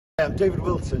I'm David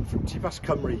Wilton from TPAS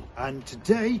Cymru, and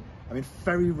today I'm in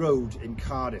Ferry Road in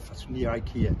Cardiff. That's near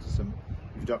IKEA, some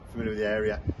if you're not familiar with the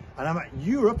area. And I'm at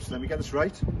Europe's, let me get this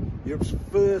right, Europe's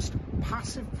first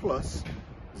PassivePlus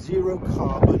zero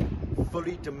carbon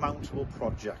fully demountable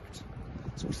project.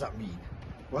 So what does that mean?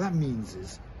 What that means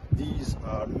is these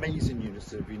are amazing units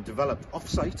that have been developed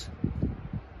off-site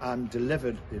and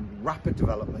delivered in rapid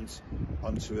development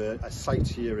onto a site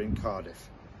here in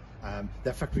Cardiff.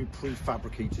 They're effectively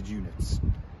prefabricated units.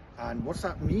 And what's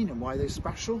that mean and why they're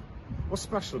special? What's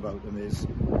special about them is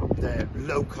they're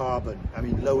low carbon,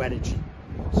 low energy.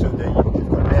 So they've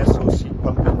got air source heat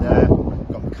pump in there, they've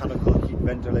got mechanical heat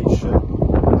ventilation,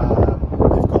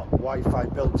 they've got Wi-Fi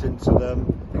built into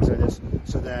them, things like this.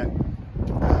 So they're,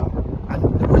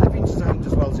 and the way they've been designed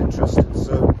as well is interesting.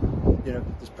 So, you know,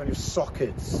 there's plenty of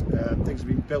sockets, things have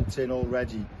been built in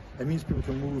already. It means people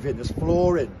can move in. There's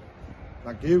flooring.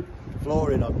 Thank you.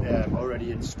 Flooring already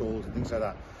installed and things like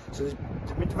that. So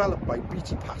they've been developed by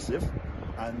Beattie Passive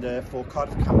and for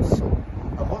Cardiff Council.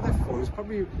 And what they're for is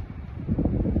probably,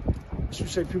 I should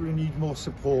say, people who need more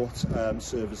support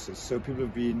services. So people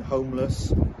who've been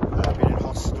homeless, been in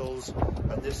hostels,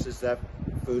 and this is their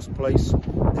first place.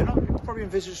 They're not probably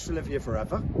envisaged to live here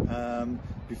forever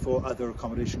before other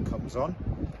accommodation comes on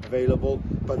available,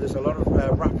 but there's a lot of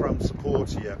wraparound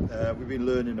support here. We've been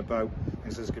learning about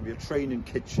things. There's going to be a training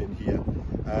kitchen here,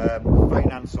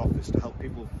 finance office to help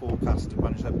people forecast and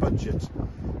manage their budget,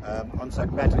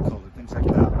 on-site medical and things like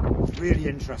that. It's really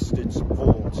interesting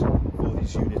support for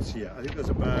these units here. I think there's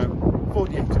about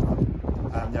 48 of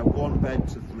them, and they're 1 bed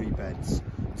to 3 beds.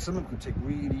 Some of them can take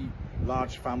really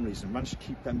large families and manage to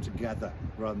keep them together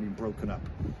rather than being broken up.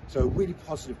 So really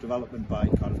positive development by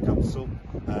Cardiff Council,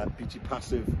 Beattie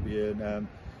Passive being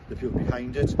the people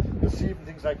behind it. You'll see even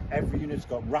things like every unit's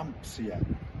got ramps here.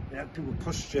 You know, people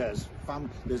push chairs.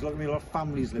 There's going to be a lot of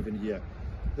families living here.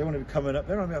 They want to be coming up.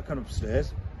 They don't want to be coming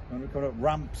upstairs. They want to be coming up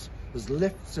ramps. There's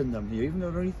lifts in them here, even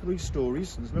though they're only 3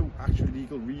 stories. There's no actual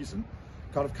legal reason.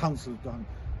 Cardiff Council have done.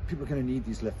 People are going to need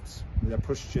these lifts with their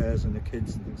push chairs and their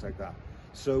kids and things like that.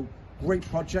 So great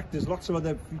project. There's lots of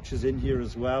other features in here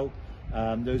as well.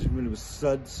 Those familiar with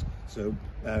suds, so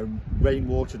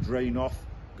rainwater drain off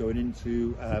going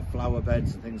into flower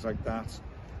beds and things like that.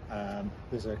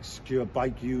 There's a secure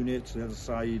bike unit to the other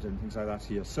side and things like that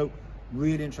here. So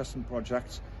really interesting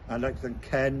project. I'd like to thank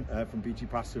Ken from Beattie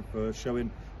Passive for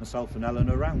showing myself and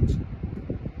Eleanor around.